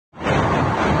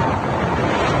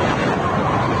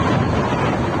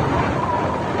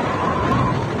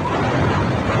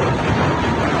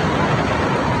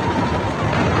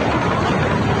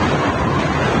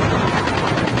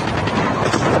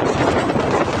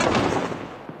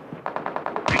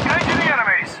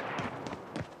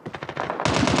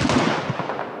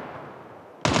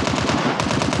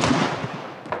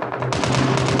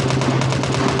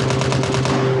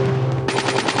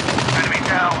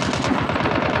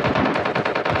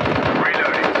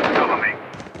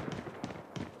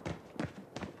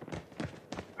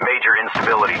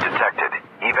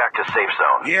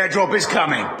airdrop is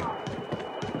coming.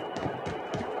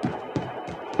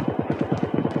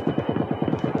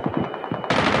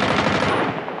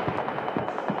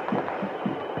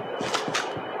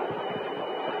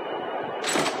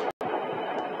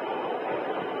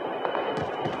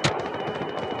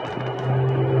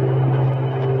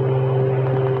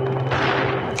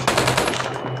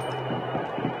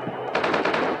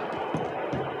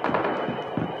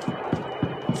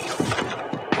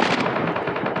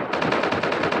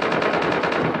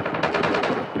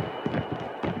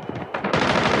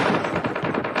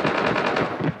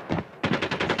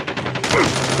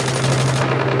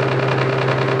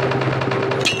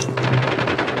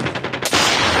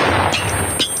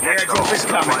 Airdrop is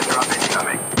coming. Airdrop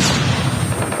incoming.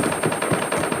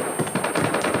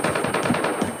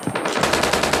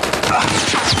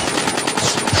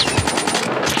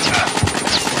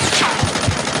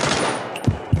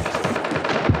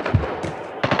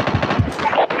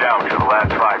 Down to the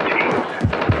last 5 teams.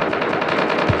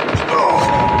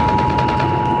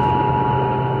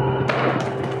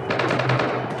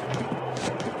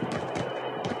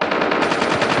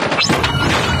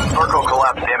 Circle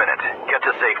collapse imminent. Get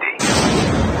to safety.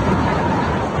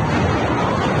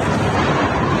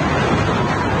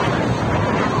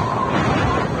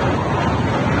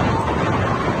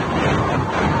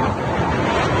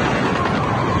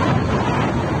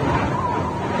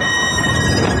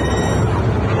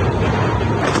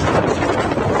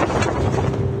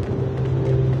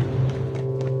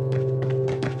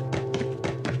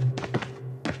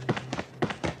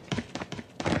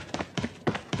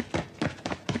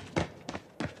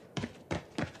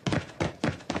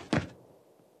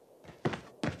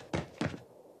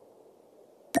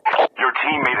 Your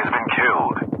teammate has been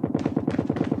killed.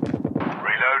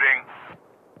 Reloading.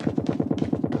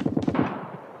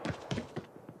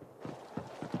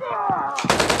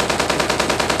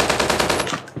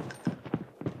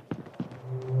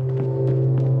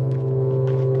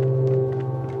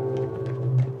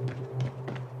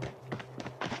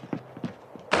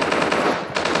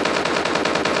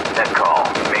 Net call.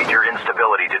 Major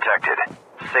instability detected.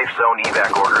 Safe zone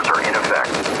evac orders are in effect.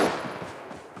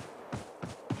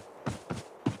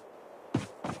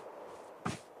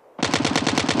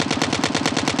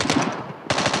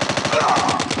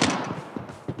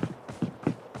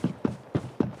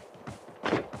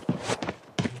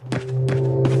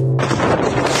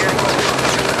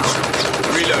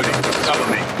 Reloading. Cover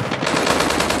me.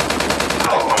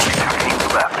 Only 2 teams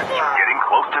left. Getting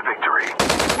close to victory.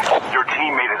 Your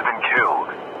teammate has been killed.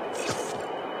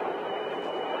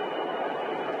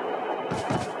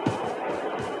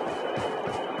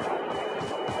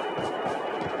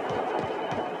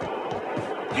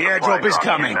 The airdrop is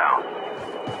coming. Now.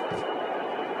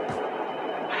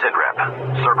 Sitrep.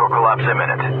 Circle collapse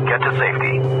imminent. Get to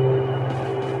safety.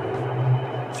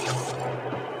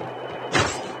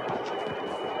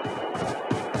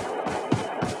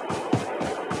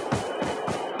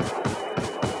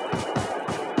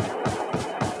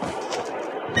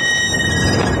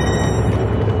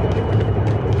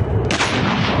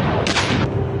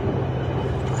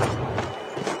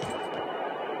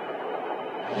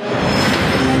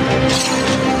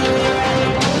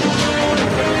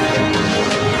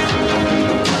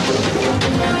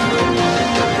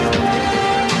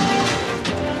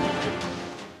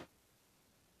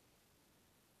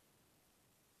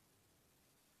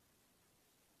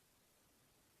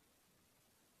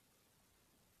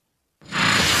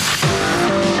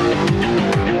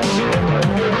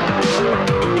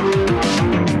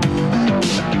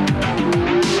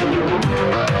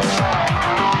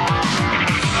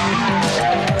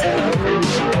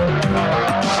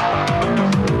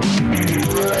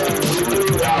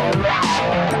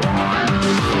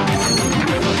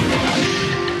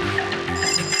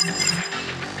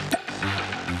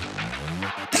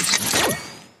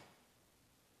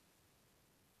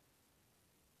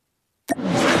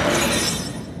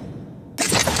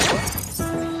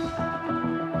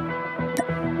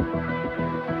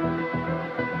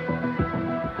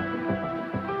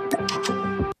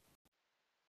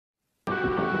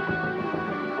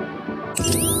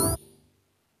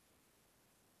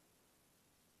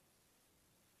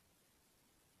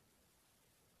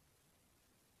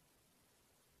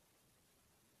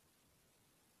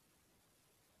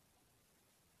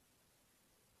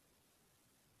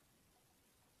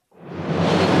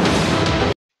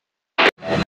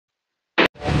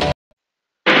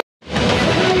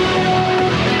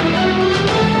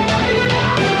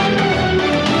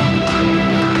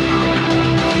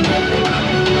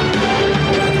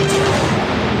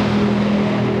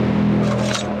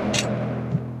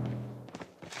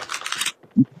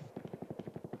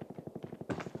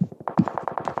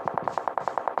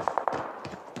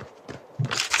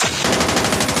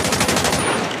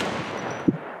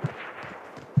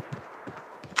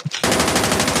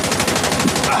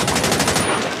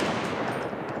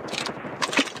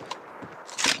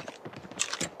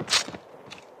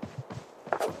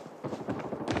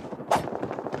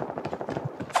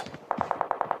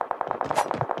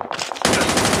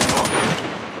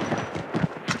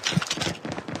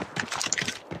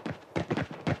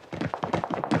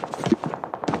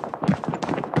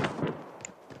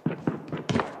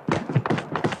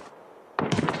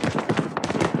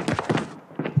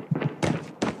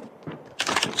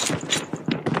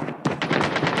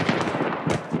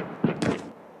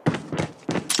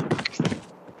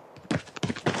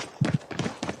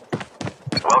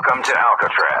 Welcome to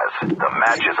Alcatraz. The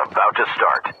match is about to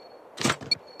start.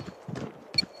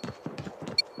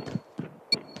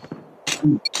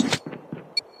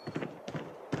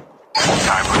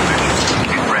 Time for mission.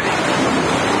 Get ready.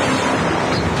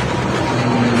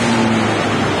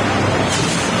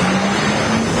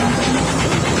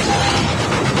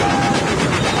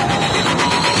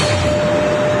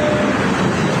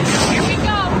 Here we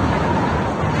go.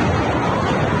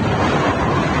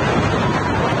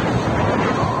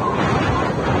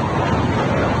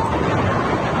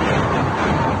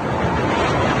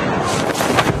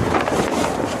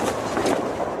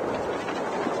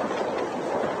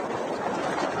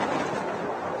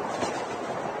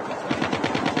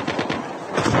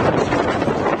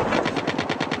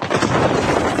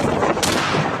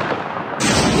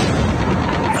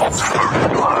 First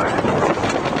blood.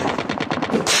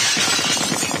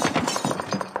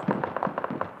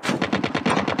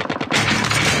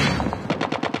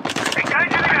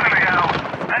 Engaging the enemy now.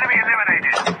 Enemy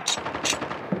eliminated.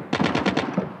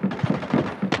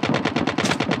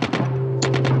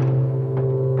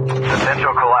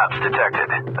 Potential collapse detected.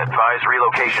 Advise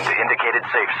relocation to indicated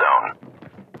safe zone.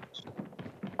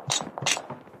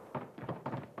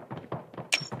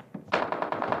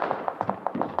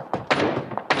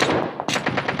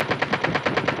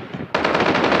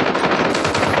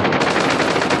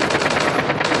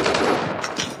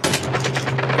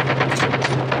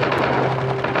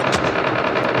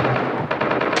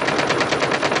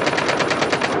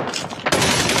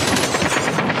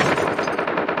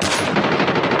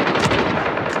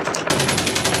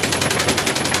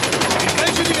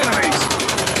 Engaging the enemies.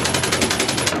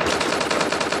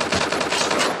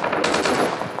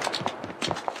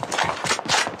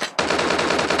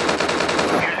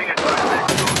 Using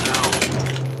advanced zone now.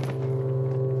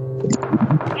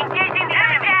 Engaging the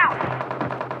enemy down.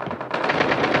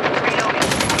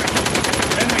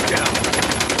 Enemy down.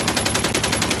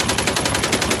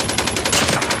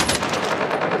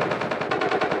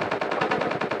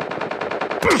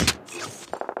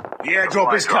 The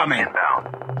airdrop is coming. Inbound.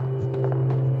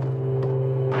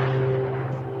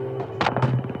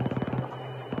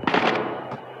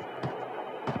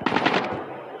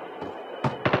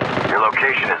 Your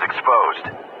location is exposed.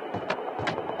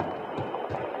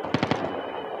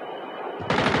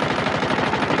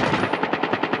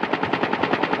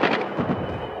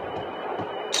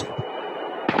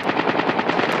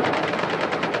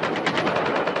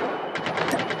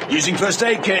 Using first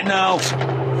aid kit now.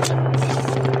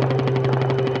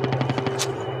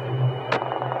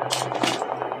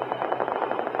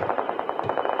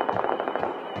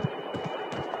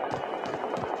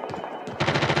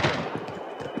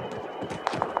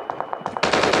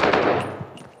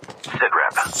 Sit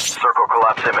rep. Circle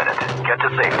collapse imminent. Get to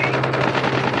safety.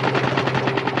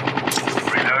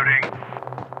 Reloading.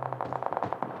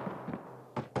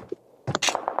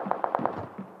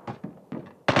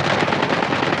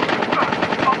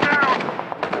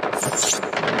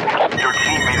 Your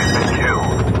teammate has been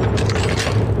killed.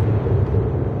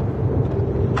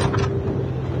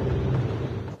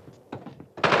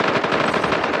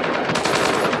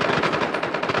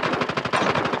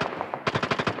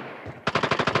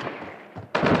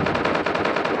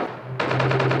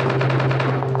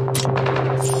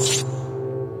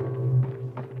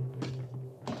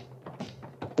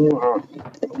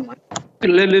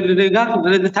 lên gác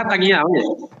lên tháp canh như nào nhỉ?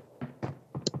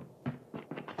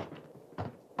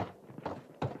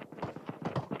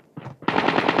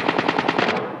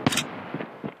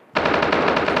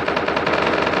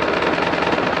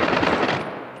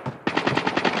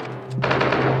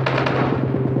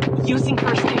 Using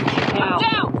first aid kit now.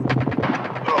 Down.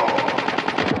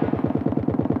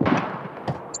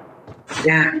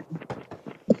 Nha.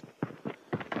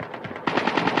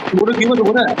 Bố được cứu mà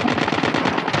bố này.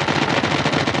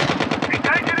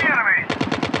 Engaging the enemies.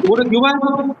 Bố được cứu mà.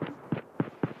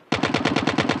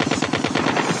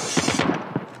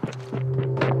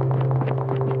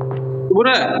 Bố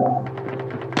này.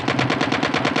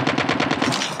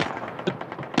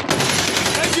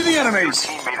 Engaging the enemies.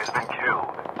 Teammate has been killed.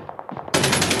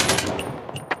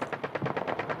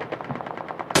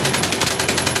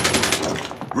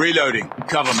 Reloading.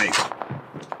 Cover me.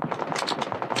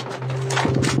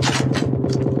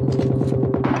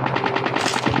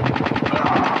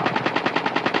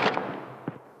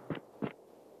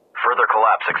 Further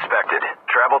collapse expected.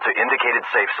 Travel to indicated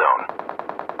safe zone.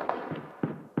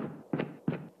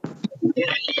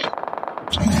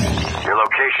 Your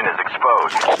location is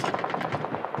exposed.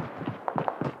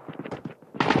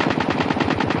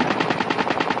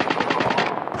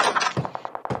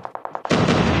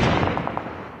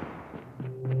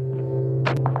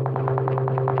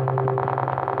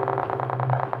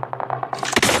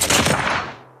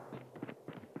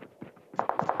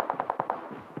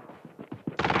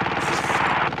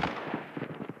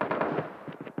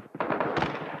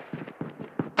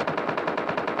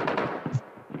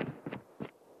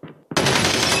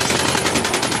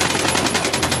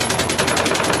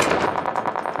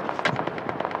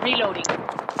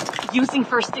 Using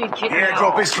first aid kit The now.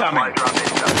 airdrop is coming. Drop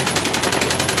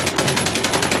incoming.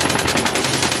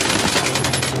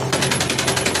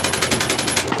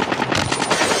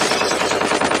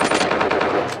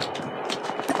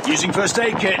 Using first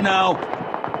aid kit now.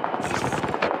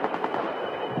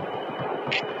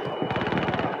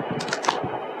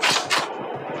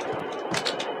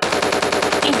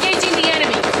 Engaging the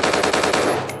enemy.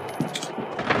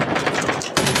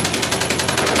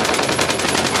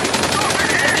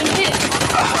 I've been hit.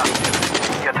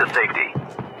 Get to safety.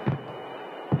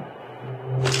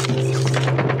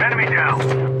 Enemy down.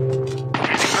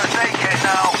 Using first aid kit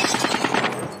now.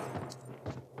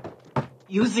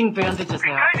 Using bandages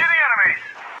now. Engaging the enemies.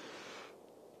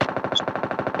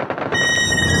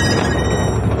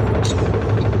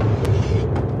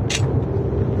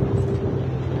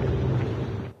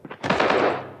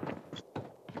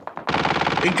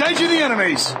 Engaging the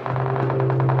enemies.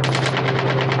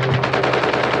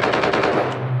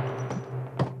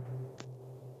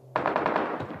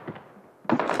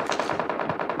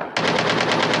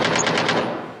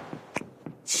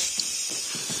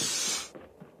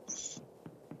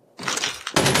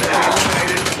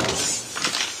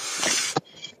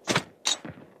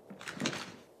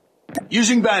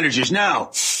 Using bandages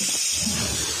now.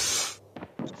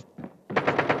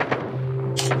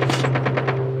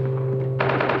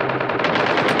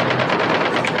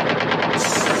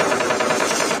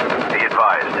 Be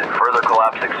advised, further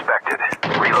collapse expected.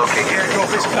 Relocate The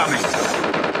airdrop is coming.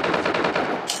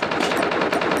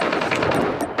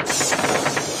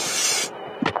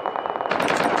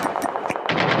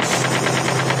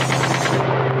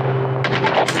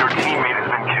 Your teammate has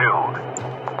been killed.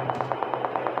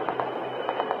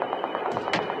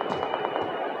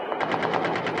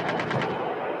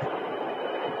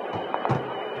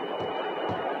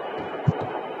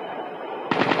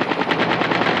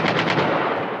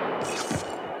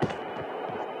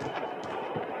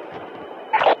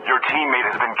 Your teammate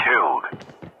has been killed.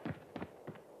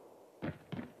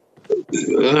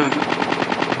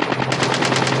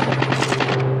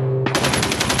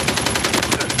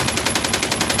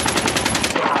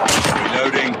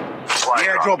 Reloading. The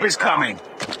airdrop is coming.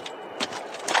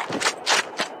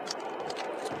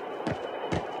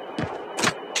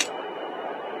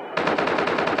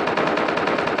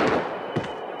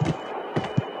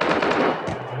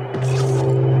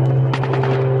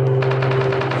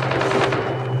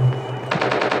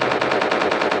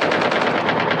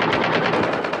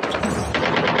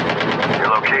 Your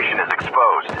location is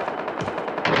exposed.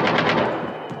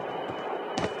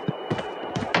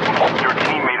 Your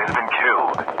teammate has been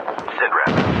killed.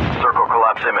 Sitrep. Circle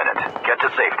collapse imminent. Get to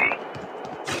safety.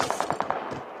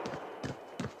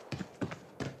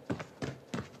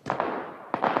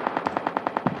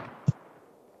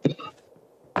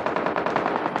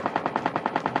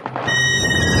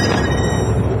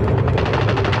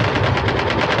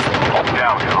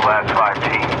 Down to the last 5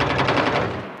 teams.